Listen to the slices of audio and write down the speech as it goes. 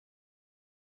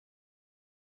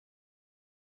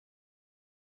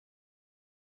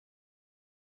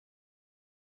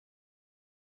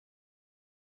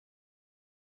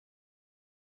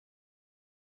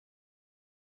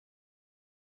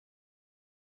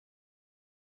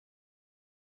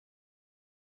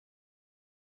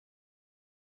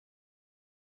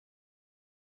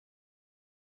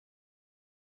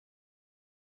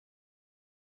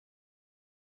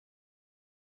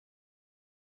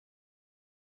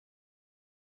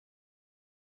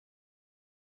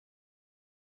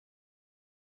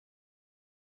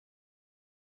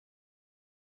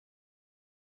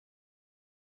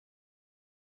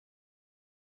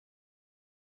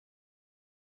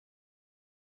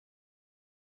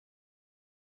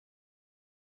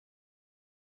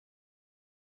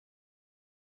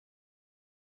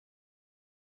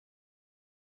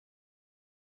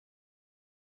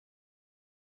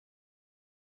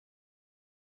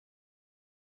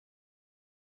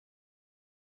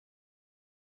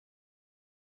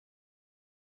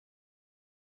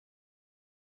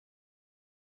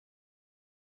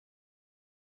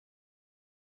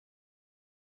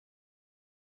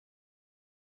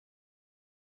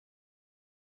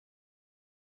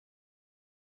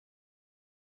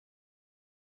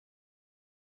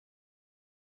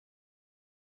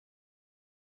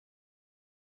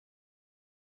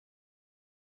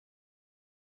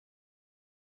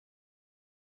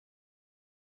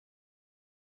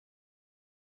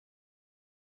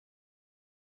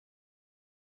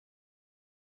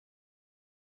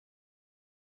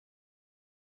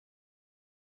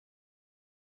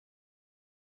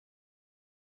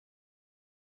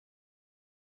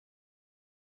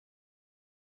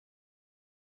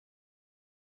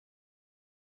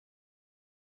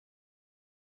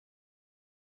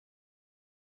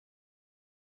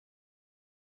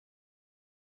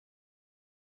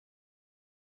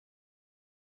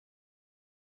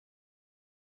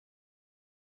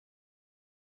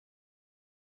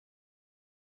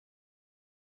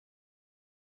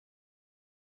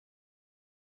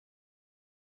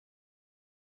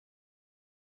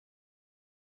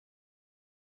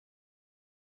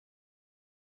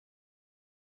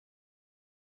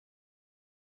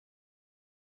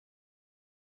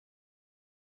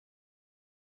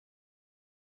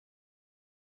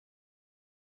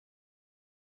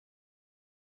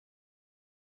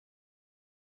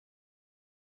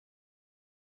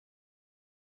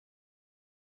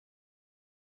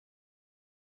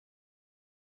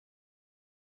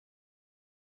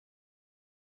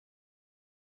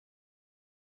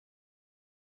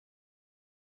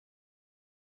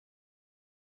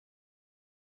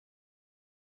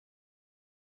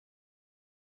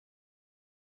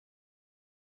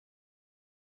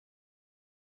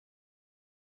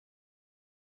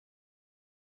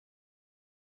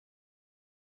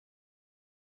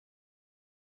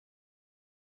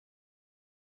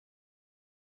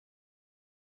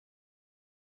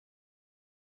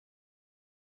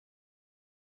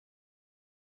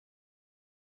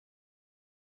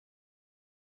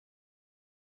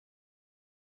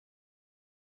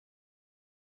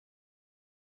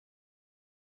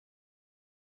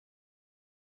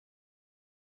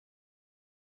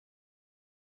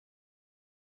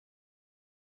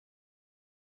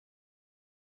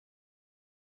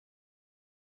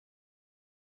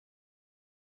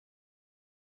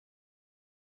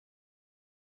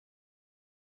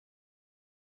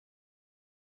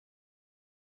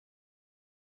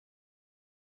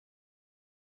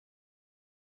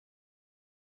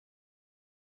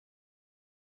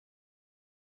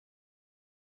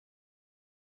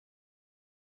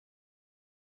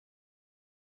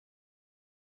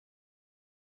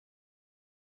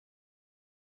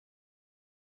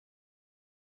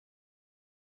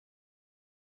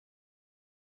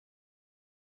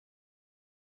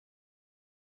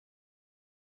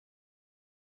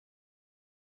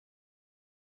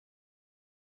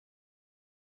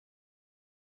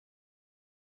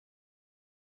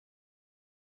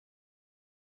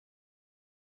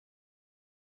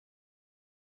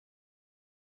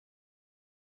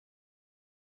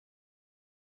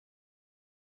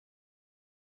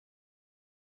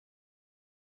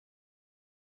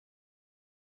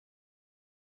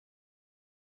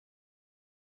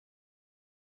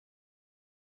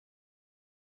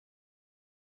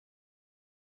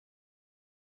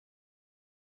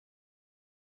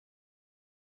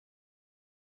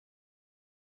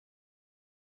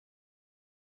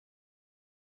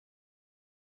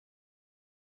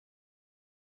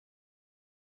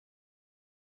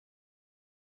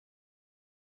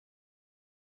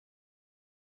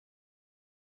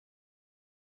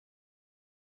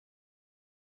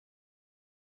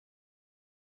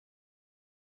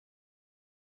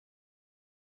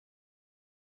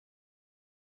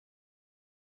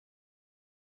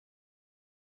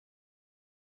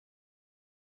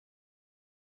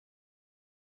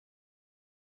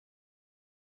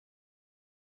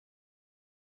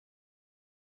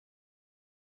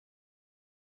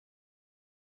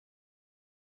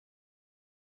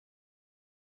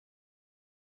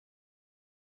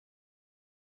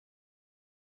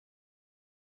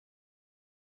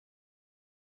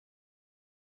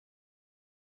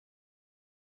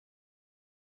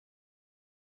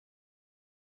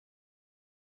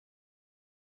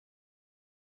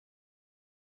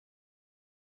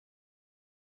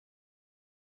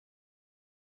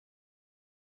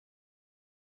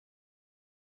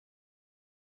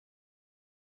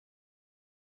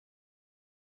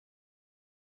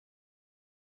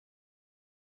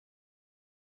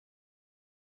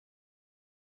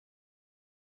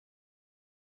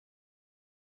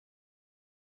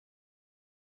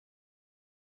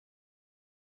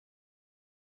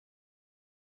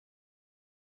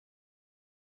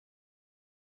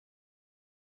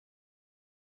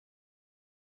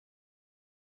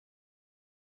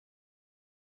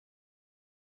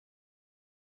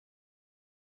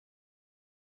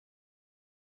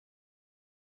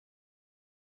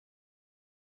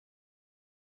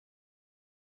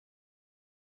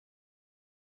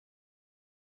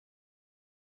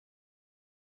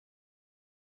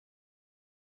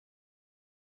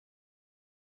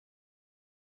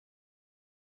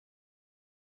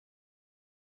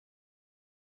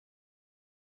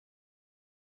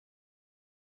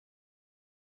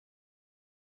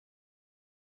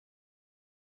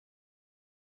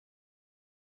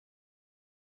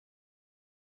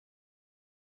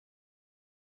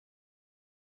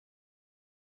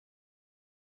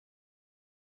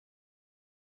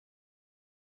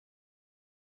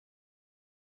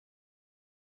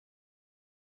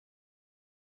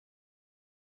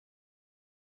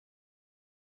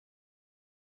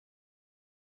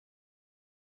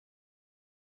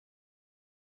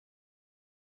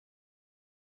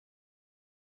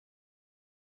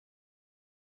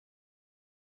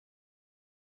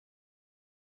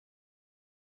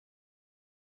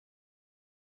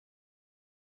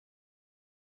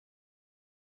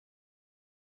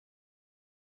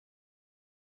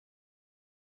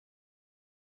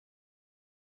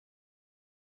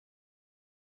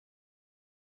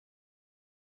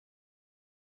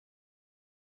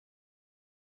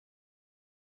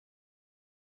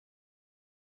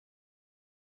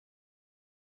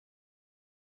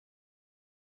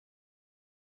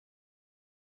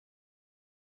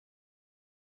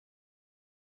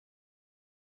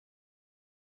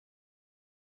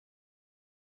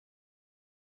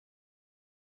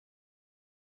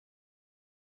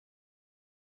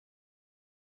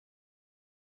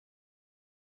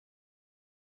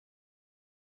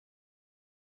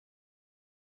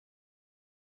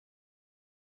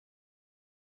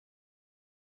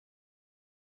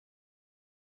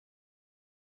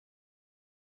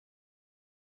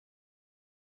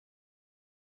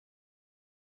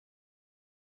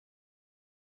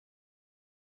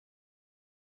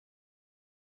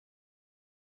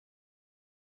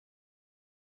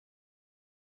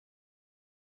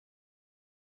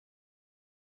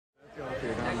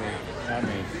Okay, not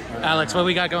me. Alex, what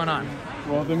we got going on?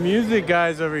 Well, the music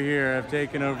guys over here have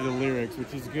taken over the lyrics,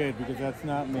 which is good because that's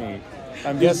not me.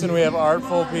 I'm guessing we have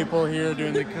artful people here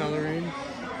doing the coloring.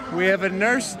 We have a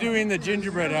nurse doing the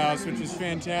gingerbread house, which is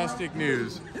fantastic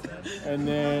news. And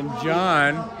then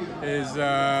John is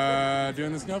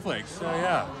doing the snowflakes. So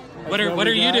yeah. What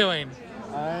are you doing?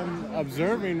 I'm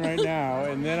observing right now,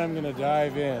 and then I'm gonna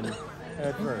dive in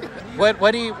head first.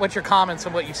 What's your comments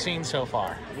on what you've seen so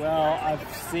far? Well, I've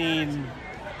seen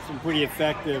some pretty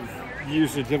effective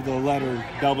usage of the letter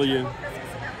W.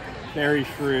 Very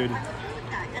shrewd.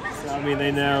 So, I mean,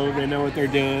 they know what they're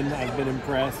doing. I've been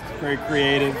impressed. Very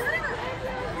creative.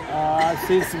 I've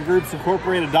seen some groups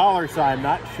incorporate a dollar sign.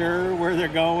 Not sure where they're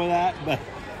going with that, but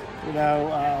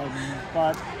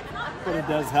but it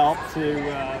does help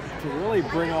to really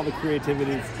bring all the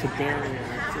creativity to bear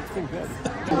here. So it's been good.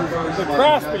 The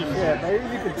craftsmanship,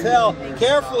 you can tell,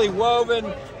 carefully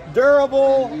woven,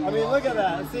 durable. I mean, look at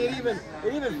that. See,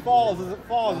 it even falls as it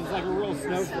falls. It's like a real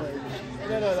snowflake.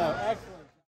 No, excellent.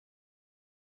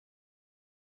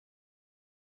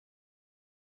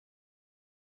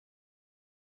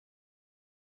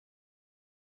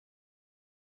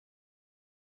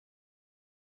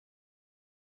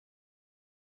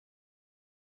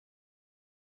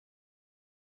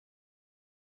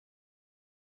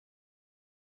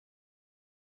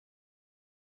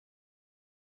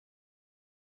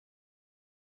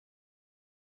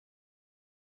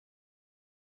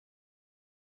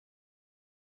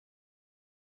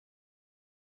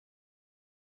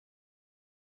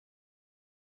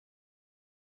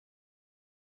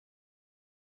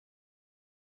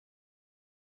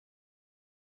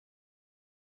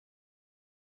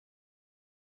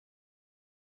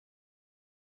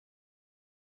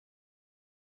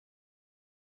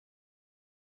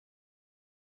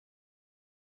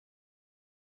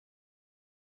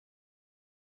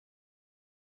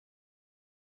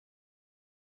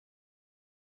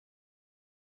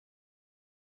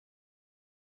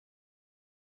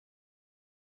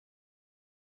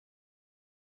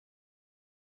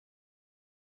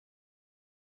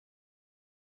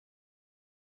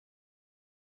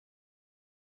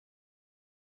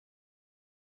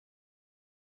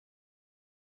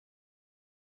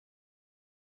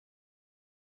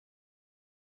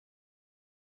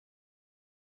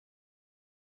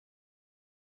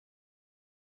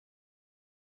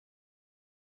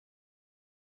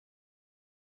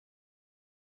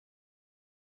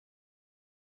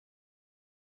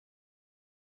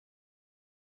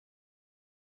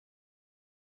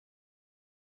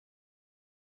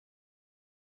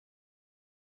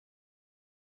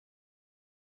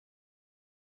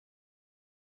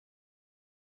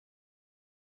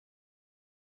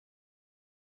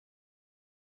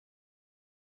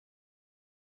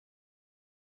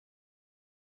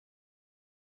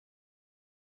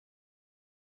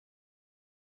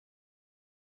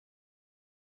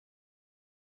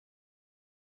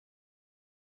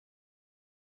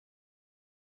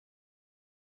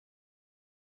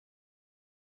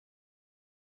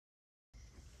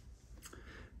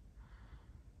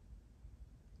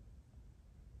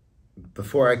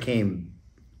 Before I came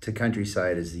to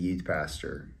Countryside as the youth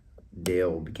pastor,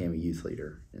 Dale became a youth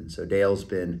leader. And so Dale's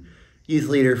been youth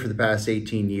leader for the past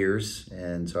 18 years.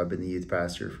 And so I've been the youth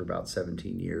pastor for about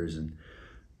 17 years. And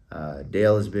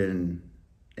Dale has been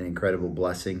an incredible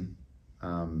blessing.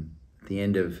 At the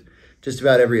end of just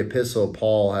about every epistle,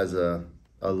 Paul has a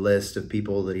list of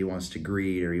people that he wants to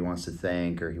greet or he wants to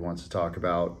thank or he wants to talk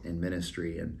about in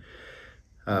ministry. And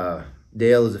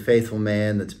Dale is a faithful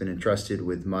man that's been entrusted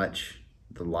with much,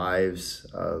 the lives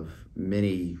of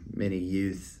many, many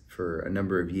youth for a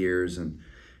number of years. And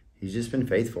he's just been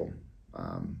faithful,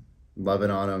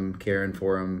 loving on them, caring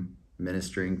for them,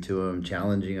 ministering to them,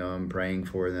 challenging them, praying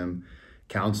for them,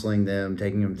 counseling them,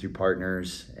 taking them through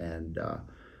partners. And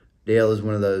Dale is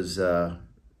one of those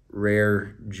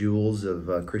rare jewels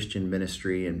of Christian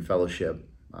ministry and fellowship.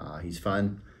 He's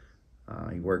fun.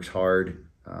 He works hard.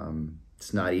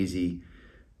 It's not easy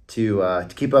to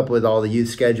keep up with all the youth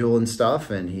schedule and stuff,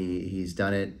 and he's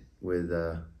done it with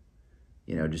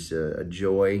just a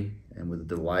joy and with a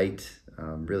delight.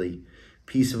 Really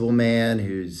peaceable man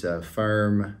who's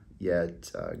firm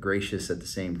yet gracious at the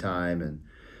same time, and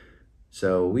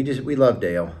so we love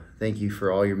Dale. Thank you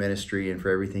for all your ministry and for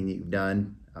everything that you've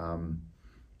done.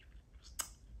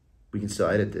 We can still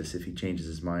edit this if he changes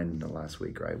his mind in the last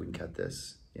week, right? We can cut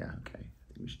this. Yeah, okay.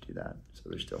 I think we should do that. So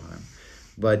there's still time.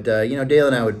 But, Dale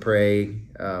and I would pray.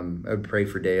 I would pray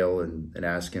for Dale and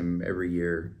ask him every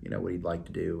year, what he'd like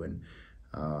to do. And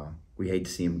we hate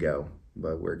to see him go,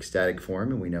 but we're ecstatic for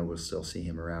him. And we know we'll still see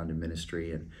him around in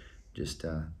ministry. And just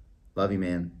love you,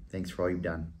 man. Thanks for all you've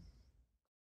done.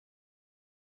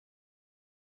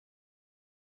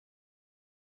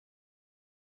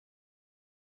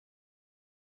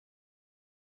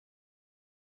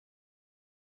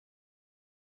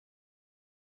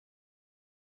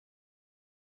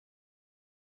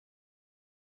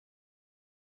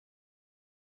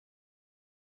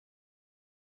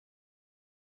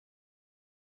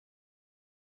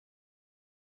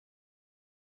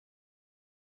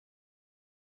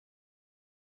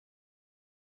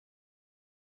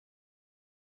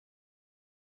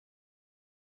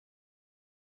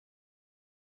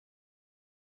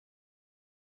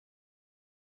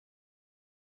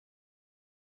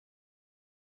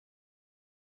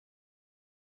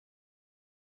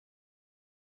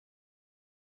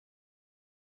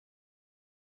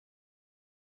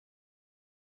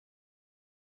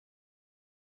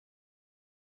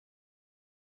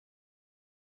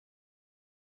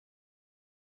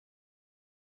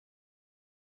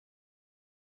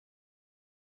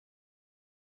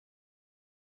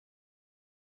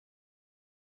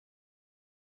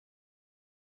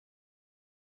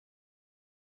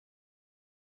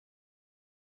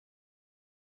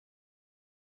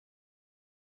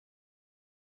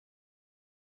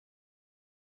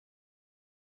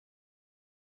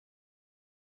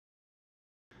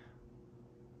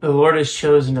 The Lord has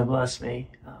chosen to bless me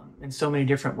in so many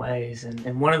different ways,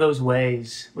 and one of those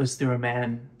ways was through a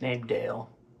man named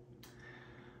Dale.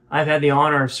 I've had the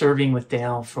honor of serving with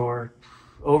Dale for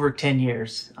over 10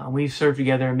 years. We've served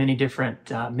together in many different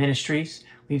ministries.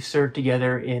 We've served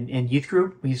together in youth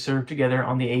group. We've served together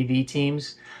on the AV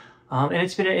teams, and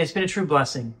it's been a true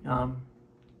blessing.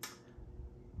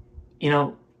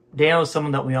 Dale is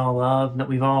someone that we all love, that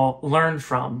we've all learned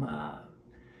from.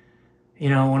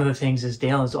 One of the things is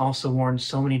Dale has also worn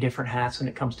so many different hats when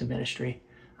it comes to ministry.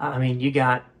 You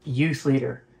got youth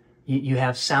leader, you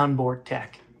have soundboard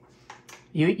tech,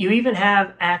 you even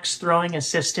have axe throwing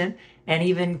assistant, and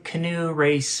even canoe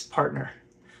race partner.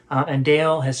 And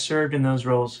Dale has served in those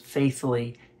roles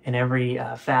faithfully in every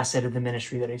facet of the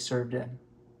ministry that he served in.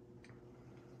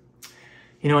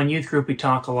 In youth group, we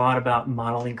talk a lot about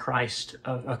modeling Christ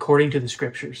according to the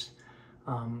scriptures.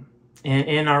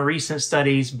 In our recent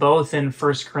studies, both in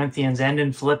 1 Corinthians and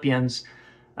in Philippians,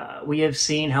 we have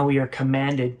seen how we are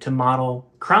commanded to model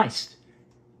Christ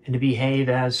and to behave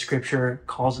as Scripture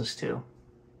calls us to.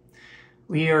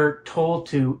 We are told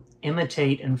to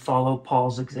imitate and follow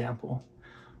Paul's example.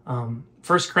 1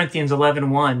 Corinthians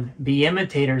 11:1, be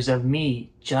imitators of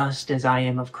me just as I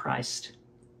am of Christ.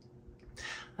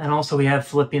 And also we have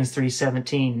Philippians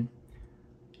 3:17,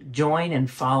 join in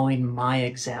following my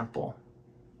example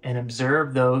and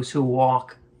observe those who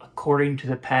walk according to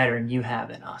the pattern you have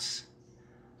in us.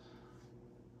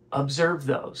 Observe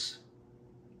those,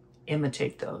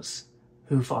 imitate those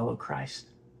who follow Christ.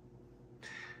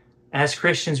 As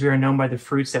Christians, we are known by the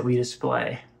fruits that we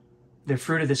display. The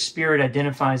fruit of the Spirit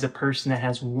identifies a person that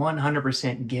has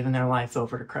 100% given their life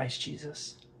over to Christ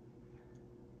Jesus.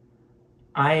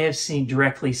 I have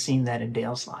directly seen that in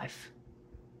Dale's life.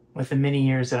 With the many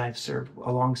years that I've served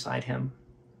alongside him,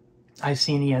 I've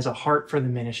seen he has a heart for the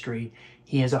ministry.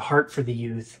 He has a heart for the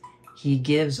youth. He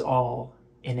gives all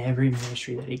in every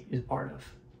ministry that he is part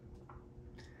of.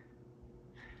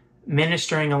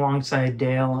 Ministering alongside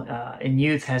Dale in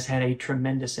youth has had a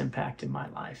tremendous impact in my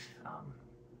life,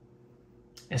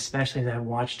 especially as I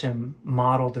watched him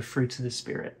model the fruits of the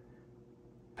Spirit,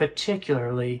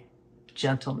 particularly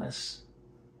gentleness.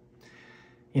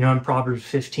 In Proverbs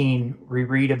 15, we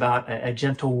read about a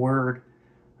gentle word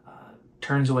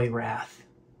turns away wrath,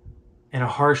 and a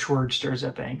harsh word stirs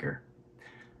up anger.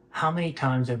 How many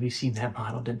times have we seen that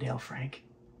modeled in Dale Frank?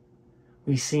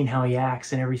 We've seen how he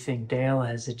acts and everything. Dale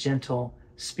has a gentle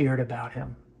spirit about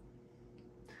him.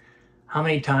 How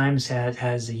many times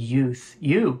has the youth,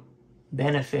 you,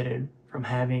 benefited from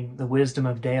having the wisdom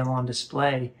of Dale on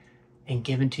display and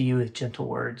given to you with gentle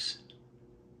words?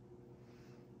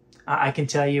 I can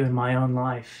tell you in my own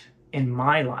life,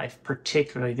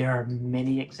 particularly, there are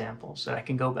many examples that I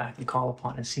can go back and call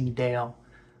upon and see Dale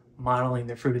modeling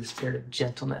the fruit of the Spirit of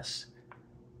gentleness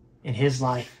in his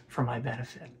life for my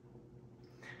benefit.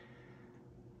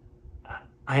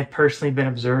 I have personally been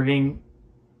observing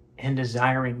and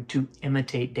desiring to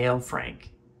imitate Dale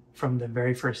Frank from the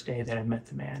very first day that I met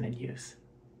the man in youth.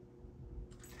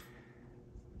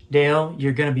 Dale,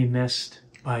 you're going to be missed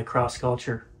by cross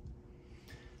culture.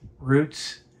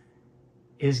 Roots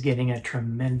is getting a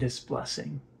tremendous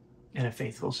blessing and a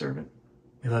faithful servant.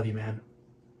 We love you, man.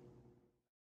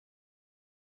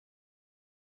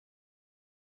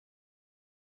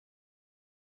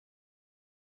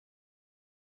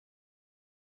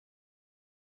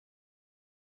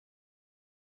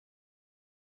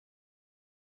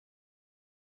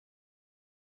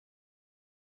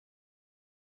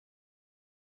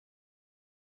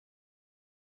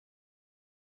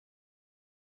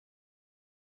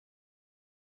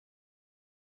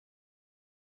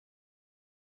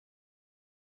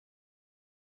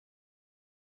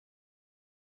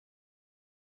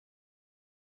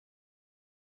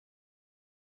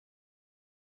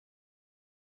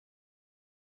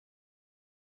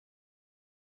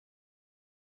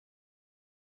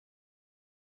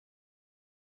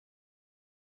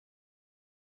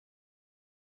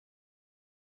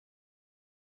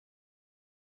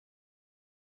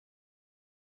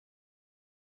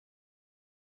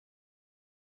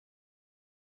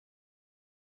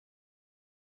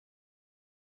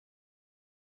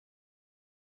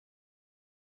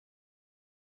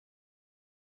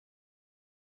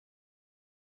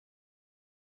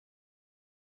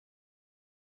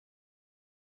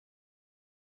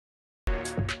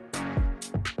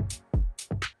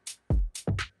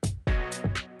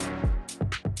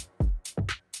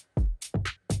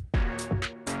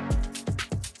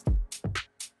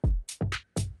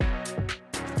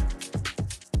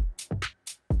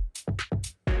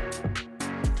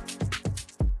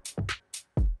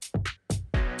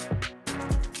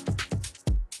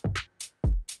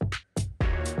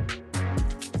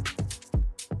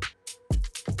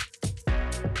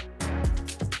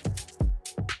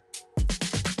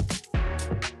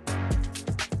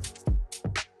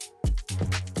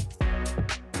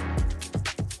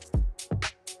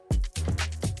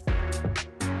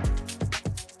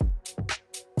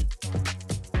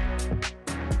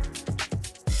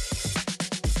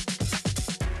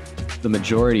 the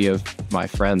majority of my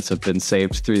friends have been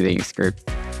saved through the youth group.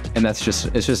 And it's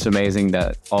just amazing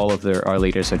that all of our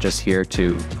leaders are just here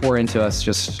to pour into us,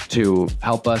 just to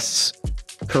help us,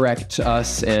 correct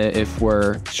us if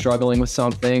we're struggling with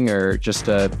something, or just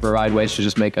to provide ways to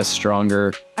just make us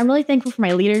stronger. I'm really thankful for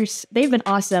my leaders. They've been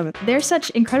awesome. They're such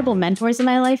incredible mentors in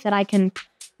my life that I can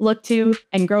look to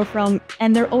and grow from,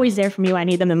 and they're always there for me when I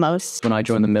need them the most. When I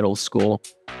joined the middle school,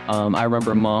 I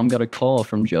remember Mom got a call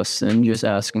from Justin just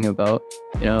asking about,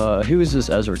 who is this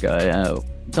Ezra guy?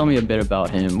 Tell me a bit about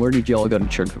him. Where did y'all go to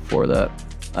church before that?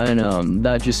 And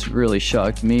that just really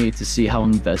shocked me to see how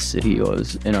invested he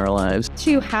was in our lives.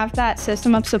 To have that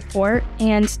system of support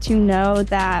and to know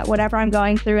that whatever I'm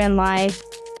going through in life,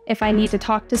 if I need to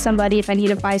talk to somebody, if I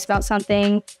need advice about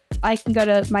something, I can go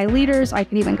to my leaders, I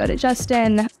can even go to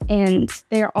Justin, and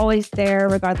they're always there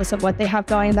regardless of what they have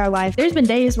going in their life. There's been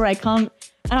days where I come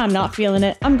and I'm not feeling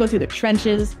it. I'm going through the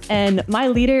trenches, and my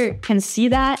leader can see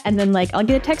that, and then I'll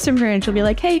get a text from her and she'll be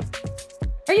like, "Hey,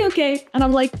 are you okay?" And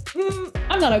I'm like,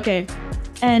 I'm not okay.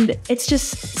 And it's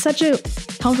just such a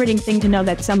comforting thing to know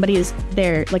that somebody is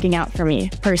there looking out for me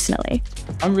personally.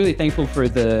 I'm really thankful for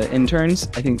the interns.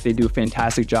 I think they do a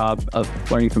fantastic job of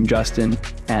learning from Justin,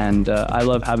 and I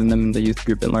love having them in the youth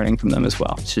group and learning from them as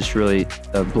well. It's just really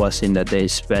a blessing that they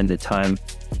spend the time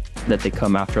that they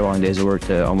come after long days of work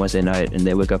on Wednesday night, and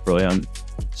they wake up early on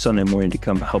Sunday morning to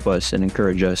come help us and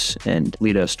encourage us and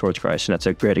lead us towards Christ. And that's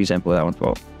a great example of that one for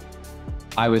all.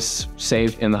 I was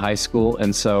saved in the high school,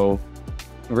 and so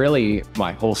really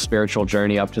my whole spiritual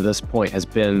journey up to this point has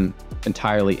been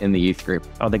entirely in the youth group.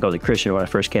 I don't think I was a Christian when I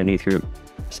first came to youth group.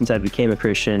 Since I became a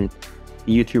Christian,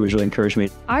 the youth group has really encouraged me.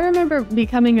 I remember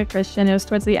becoming a Christian. It was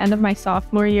towards the end of my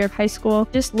sophomore year of high school.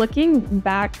 Just looking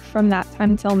back from that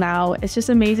time till now, it's just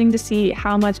amazing to see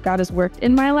how much God has worked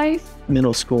in my life.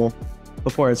 Middle school.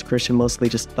 Before I was a Christian, mostly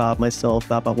just thought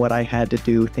about what I had to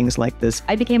do, things like this.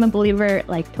 I became a believer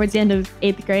towards the end of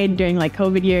 8th grade during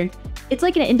COVID year. It's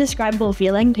an indescribable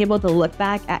feeling to be able to look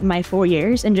back at my 4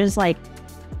 years and just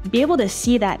be able to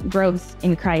see that growth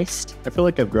in Christ. I feel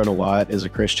like I've grown a lot as a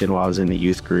Christian while I was in the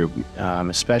youth group,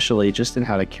 especially just in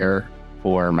how to care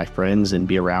for my friends and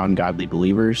be around godly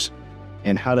believers,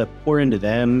 and how to pour into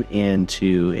them and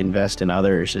to invest in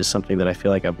others is something that I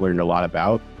feel like I've learned a lot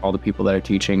about. All the people that are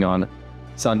teaching on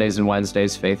Sundays and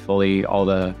Wednesdays faithfully, all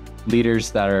the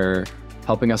leaders that are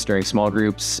helping us during small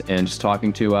groups and just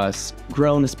talking to us.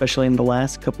 Grown, especially in the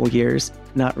last couple of years,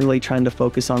 not really trying to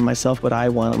focus on myself, what I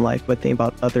want in life, but think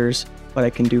about others, what I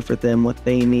can do for them, what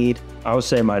they need. I would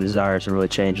say my desires have really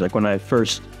changed. When I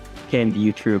first came to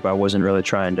youth group, I wasn't really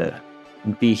trying to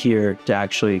be here to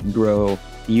actually grow.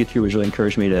 The youth group has really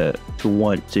encouraged me to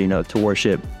want to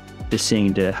worship, to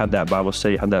sing, to have that Bible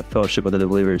study, have that fellowship with other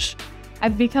believers.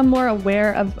 I've become more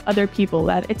aware of other people,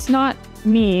 that it's not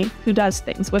me who does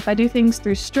things. If I do things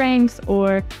through strength,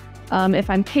 or if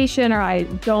I'm patient, or I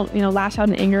don't, lash out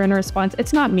in anger in a response,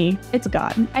 it's not me, it's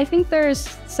God. I think there's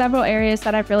several areas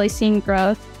that I've really seen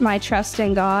growth. My trust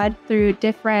in God through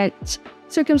different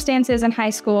circumstances in high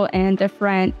school and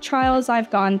different trials I've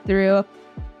gone through.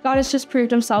 God has just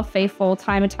proved himself faithful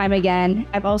time and time again.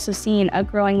 I've also seen a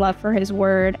growing love for his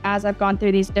word. As I've gone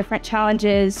through these different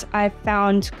challenges, I've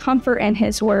found comfort in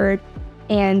his word,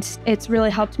 and it's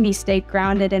really helped me stay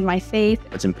grounded in my faith.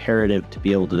 It's imperative to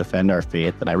be able to defend our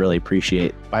faith, and I really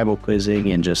appreciate Bible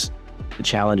quizzing and just the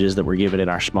challenges that we're given in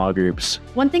our small groups.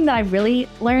 One thing that I've really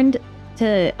learned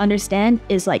to understand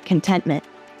is contentment.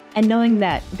 And knowing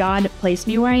that God placed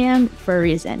me where I am for a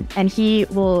reason, and he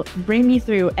will bring me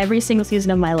through every single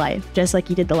season of my life, just like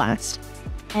he did the last.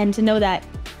 And to know that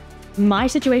my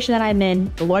situation that I'm in,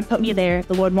 the Lord put me there,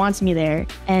 the Lord wants me there,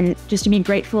 and just to be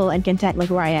grateful and content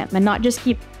where I am, and not just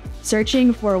keep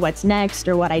searching for what's next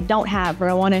or what I don't have, or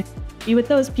I want to be with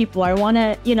those people, or I want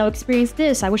to, experience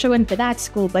this. I wish I went to that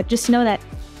school, but just know that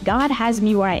God has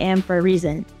me where I am for a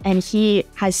reason, and he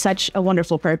has such a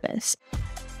wonderful purpose.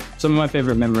 Some of my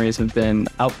favorite memories have been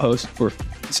Outpost.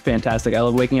 It's fantastic. I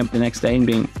love waking up the next day and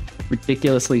being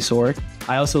ridiculously sore.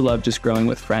 I also love just growing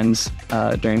with friends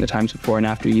during the times before and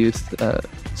after youth.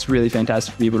 It's really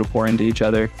fantastic to be able to pour into each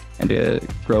other and to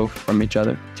grow from each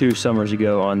other. 2 summers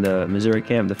ago on the Missouri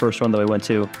camp, the first one that we went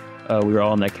to, we were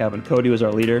all in that cabin. Cody was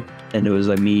our leader, and it was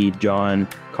me, John,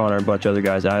 Connor, a bunch of other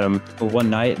guys, Adam. But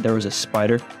one night there was a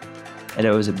spider, and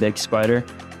it was a big spider,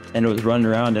 and it was running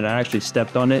around, and I actually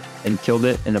stepped on it and killed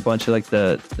it, and a bunch of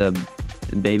the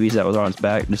babies that was on its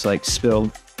back just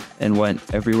spilled and went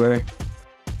everywhere.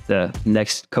 The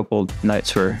next couple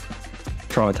nights were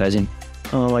traumatizing.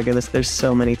 Oh my goodness, there's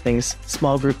so many things.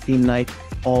 Small group theme night,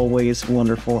 always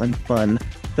wonderful and fun.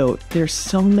 Though there's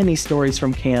so many stories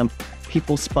from camp,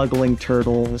 people smuggling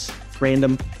turtles,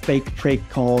 random fake prank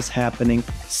calls happening.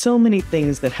 So many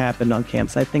things that happened on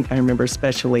camps. I think I remember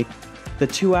especially the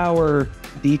 2-hour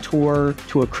detour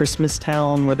to a Christmas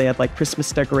town where they had like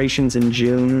Christmas decorations in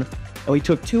June. And we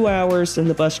took 2 hours in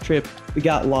the bus trip. We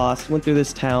got lost, went through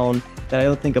this town that I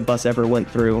don't think a bus ever went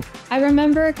through. I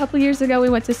remember a couple years ago, we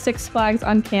went to Six Flags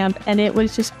on camp and it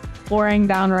was just pouring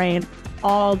down rain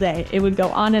all day. It would go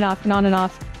on and off and on and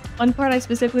off. One part I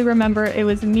specifically remember, it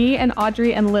was me and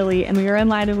Audrey and Lily, and we were in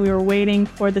line and we were waiting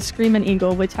for the Screamin'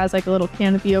 Eagle, which has like a little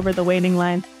canopy over the waiting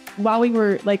line. While we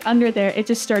were like under there, it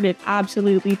just started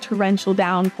absolutely torrential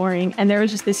downpouring, and there was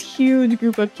just this huge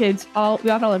group of kids. We all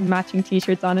had matching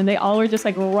t-shirts on, and they all were just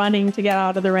like running to get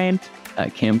out of the rain.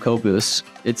 At Camp Copus,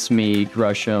 it's me,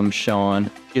 Gresham,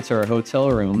 Sean. Get to our hotel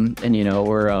room, and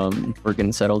we're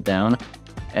getting settled down.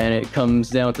 And it comes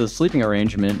down to the sleeping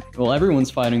arrangement. Well,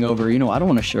 everyone's fighting over, I don't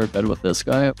want to share a bed with this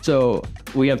guy. So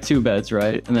we have 2 beds,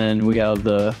 right? And then we have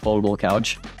the foldable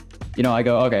couch. I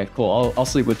go, okay, cool. I'll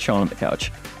sleep with Sean on the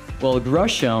couch. Well,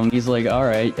 Gresham, he's like, all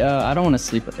right, I don't want to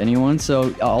sleep with anyone,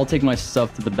 so I'll take my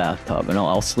stuff to the bathtub and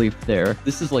I'll sleep there.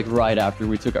 This is like right after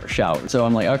we took our shower. So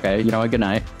I'm like, okay, good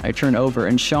night. I turn over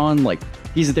and Sean,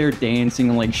 he's there dancing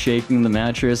and like shaking the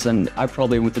mattress, and I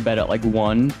probably went to bed at like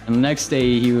 1. And the next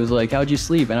day he was like, how'd you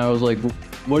sleep? And I was like,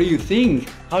 what do you think?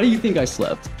 How do you think I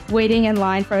slept? Waiting in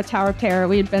line for a Tower of Terror.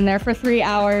 We had been there for 3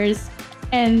 hours.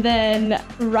 And then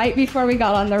right before we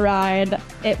got on the ride,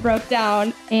 it broke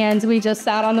down and we just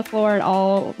sat on the floor and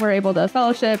all were able to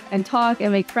fellowship and talk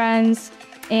and make friends.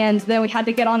 And then we had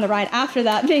to get on the ride after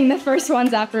that, being the first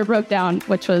ones after it broke down,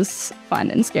 which was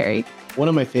fun and scary. One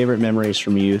of my favorite memories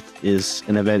from youth is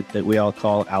an event that we all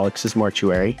call Alex's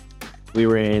Mortuary. We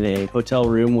were in a hotel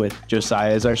room with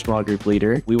Josiah as our small group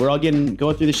leader. We were all going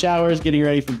through the showers, getting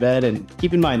ready for bed. And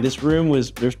keep in mind, this room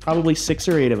there's probably 6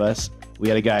 or 8 of us. We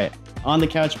had a guy on the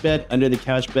couch bed, under the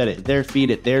couch bed, at their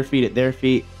feet, at their feet, at their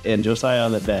feet, and Josiah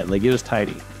on the bed. Like, it was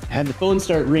tidy. Had the phone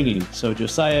start ringing, so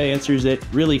Josiah answers it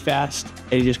really fast,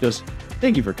 and he just goes,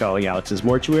 thank you for calling Alex's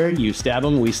Mortuary. You stab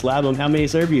him, we slab him. How many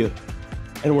serve you?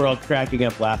 And we're all cracking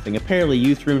up laughing. Apparently,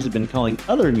 youth rooms have been calling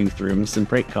other youth rooms and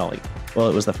prank calling. Well,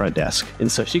 it was the front desk.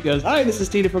 And so she goes, hi, this is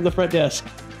Tina from the front desk.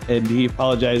 And he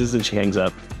apologizes and she hangs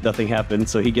up. Nothing happened,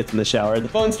 so he gets in the shower. The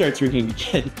phone starts ringing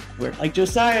again. We're like,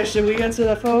 Josiah, should we answer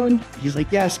the phone? He's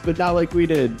like, yes, but not like we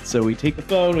did. So we take the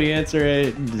phone, we answer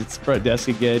it. It's front desk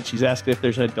again. She's asking if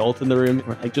there's an adult in the room.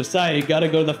 We're like, Josiah, you gotta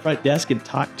go to the front desk and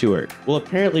talk to her. Well,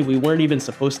 apparently we weren't even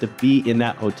supposed to be in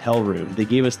that hotel room. They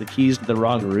gave us the keys to the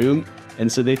wrong room.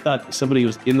 And so they thought somebody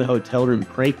was in the hotel room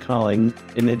prank calling,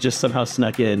 and it just somehow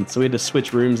snuck in. So we had to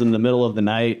switch rooms in the middle of the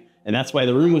night. And that's why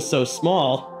the room was so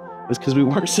small, was because we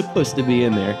weren't supposed to be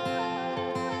in there.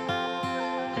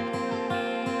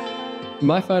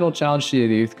 My final challenge to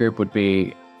the youth group would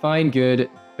be find good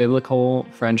biblical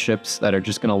friendships that are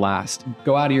just going to last.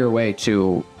 Go out of your way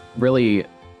to really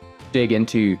dig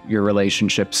into your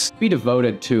relationships. Be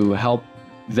devoted to help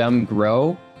them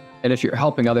grow. And if you're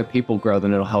helping other people grow,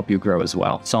 then it'll help you grow as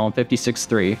well. Psalm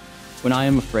 56:3, when I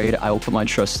am afraid, I will put my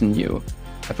trust in you.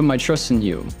 I put my trust in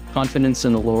you. Confidence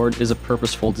in the Lord is a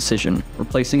purposeful decision,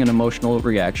 replacing an emotional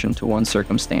reaction to one's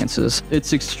circumstances.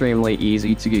 It's extremely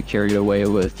easy to get carried away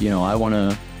with, I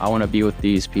want to be with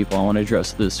these people. I want to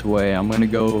dress this way. I'm going to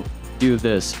go do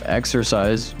this.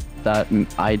 Exercise that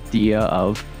idea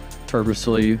of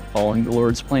purposely following the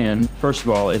Lord's plan. First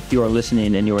of all, if you are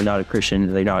listening and you are not a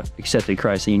Christian, they're not accepted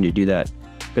Christ, then you need to do that,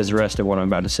 because the rest of what I'm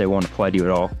about to say won't apply to you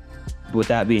at all. With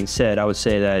that being said, I would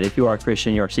say that if you are a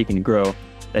Christian, you are seeking to grow,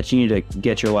 that you need to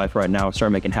get your life right now,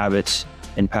 start making habits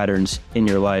and patterns in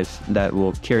your life that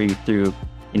will carry you through,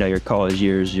 your college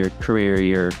years, your career,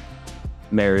 your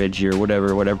marriage, your whatever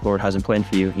the Lord has in plan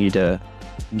for you. You need to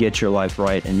get your life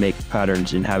right and make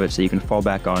patterns and habits that you can fall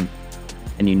back on,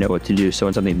 and you know what to do. So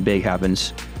when something big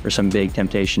happens or some big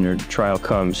temptation or trial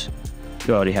comes,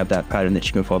 you already have that pattern that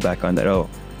you can fall back on, that, oh,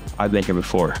 I've been here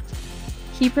before.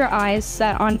 Keep your eyes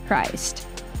set on Christ,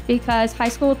 because high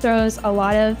school throws a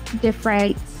lot of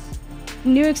different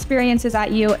new experiences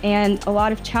at you and a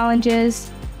lot of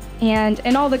challenges, and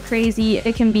in all the crazy,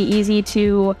 it can be easy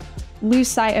to lose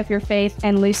sight of your faith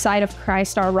and lose sight of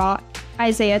Christ, our rock.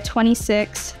 Isaiah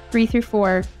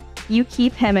 26:3-4, you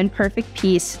keep him in perfect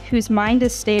peace, whose mind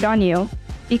is stayed on you,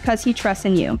 because he trusts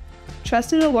in you.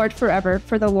 Trust in the Lord forever,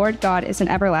 for the Lord God is an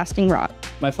everlasting rock.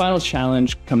 My final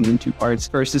challenge comes in 2 parts.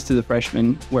 First is to the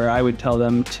freshmen, where I would tell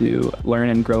them to learn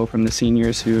and grow from the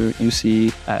seniors who you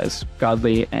see as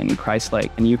godly and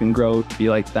Christ-like, and you can grow to be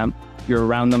like them. You're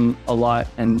around them a lot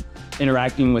and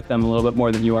interacting with them a little bit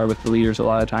more than you are with the leaders a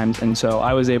lot of times. And so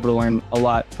I was able to learn a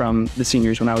lot from the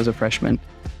seniors when I was a freshman.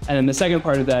 And then the second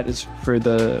part of that is for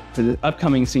the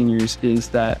upcoming seniors is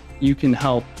that you can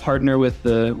help partner with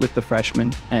the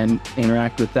freshmen and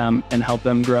interact with them and help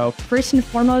them grow. First and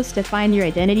foremost, to find your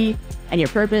identity and your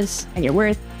purpose and your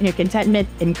worth and your contentment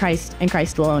in Christ and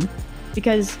Christ alone.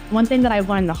 Because one thing that I've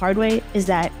learned the hard way is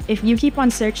that if you keep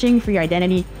on searching for your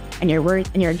identity and your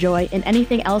worth and your joy in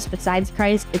anything else besides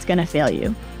Christ, it's gonna fail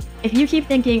you. If you keep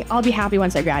thinking, I'll be happy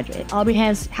once I graduate, I'll be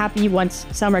happy once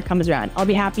summer comes around, I'll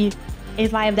be happy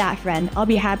if I have that friend, I'll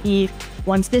be happy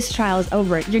once this trial is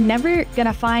over, you're never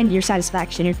gonna find your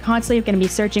satisfaction. You're constantly gonna be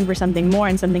searching for something more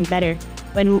and something better,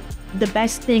 when the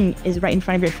best thing is right in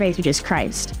front of your face, which is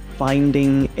Christ.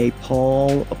 Finding a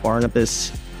Paul, a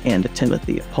Barnabas, and a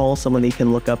Timothy. A Paul, someone that you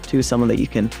can look up to, someone that you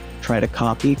can try to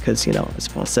copy, because, as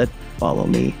Paul said, follow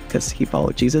me, because he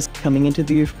followed Jesus. Coming into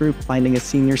the youth group, finding a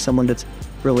senior, someone that's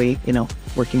really,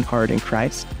 working hard in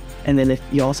Christ. And then if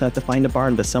you also have to find a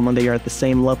Barnabas, someone that you're at the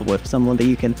same level with, someone that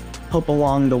you can help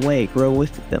along the way, grow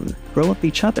with them, grow with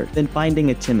each other. Then finding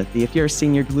a Timothy. If you're a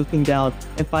senior, looking down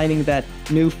and finding that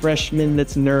new freshman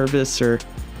that's nervous or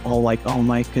all like, oh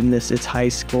my goodness, it's high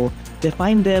school. Then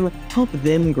find them, help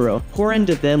them grow, pour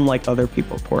into them like other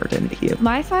people poured into you.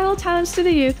 My final challenge to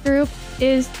the youth group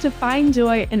is to find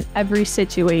joy in every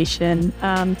situation.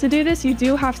 To do this, you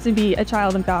do have to be a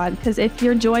child of God, because if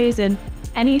your joy is in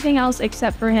anything else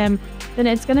except for Him, then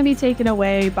it's going to be taken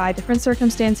away by different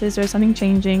circumstances or something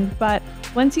changing. But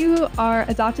once you are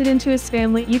adopted into His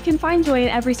family, you can find joy in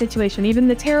every situation, even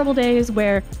the terrible days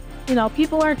where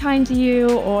people aren't kind to you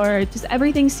or just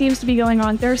everything seems to be going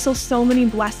on. There are still so many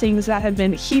blessings that have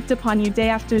been heaped upon you day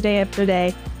after day after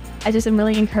day. I just am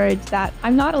really encouraged that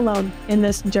I'm not alone in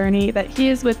this journey, that He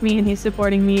is with me and He's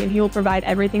supporting me and He will provide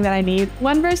everything that I need.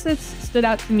 One verse that's stood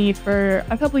out to me for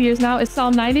a couple years now is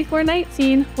Psalm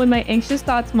 94:19. When my anxious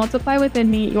thoughts multiply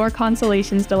within me, your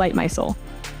consolations delight my soul.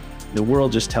 The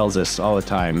world just tells us all the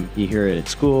time, you hear it at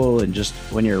school and just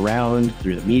when you're around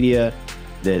through the media,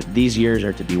 that these years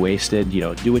are to be wasted.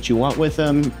 Do what you want with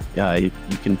them. You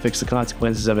can fix the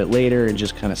consequences of it later and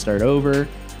just kind of start over.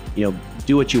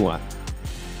 Do what you want.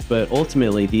 But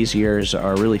ultimately, these years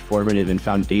are really formative and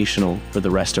foundational for the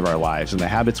rest of our lives. And the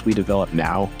habits we develop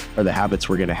now are the habits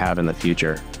we're going to have in the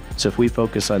future. So if we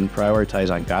focus on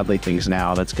prioritize on godly things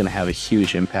now, that's going to have a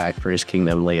huge impact for His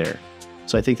kingdom later.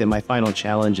 So I think that my final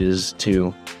challenge is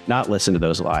to not listen to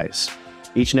those lies.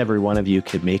 Each and every one of you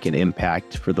could make an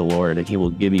impact for the Lord, and He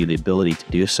will give you the ability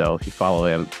to do so if you follow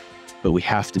Him. But we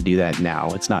have to do that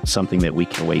now. It's not something that we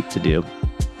can wait to do.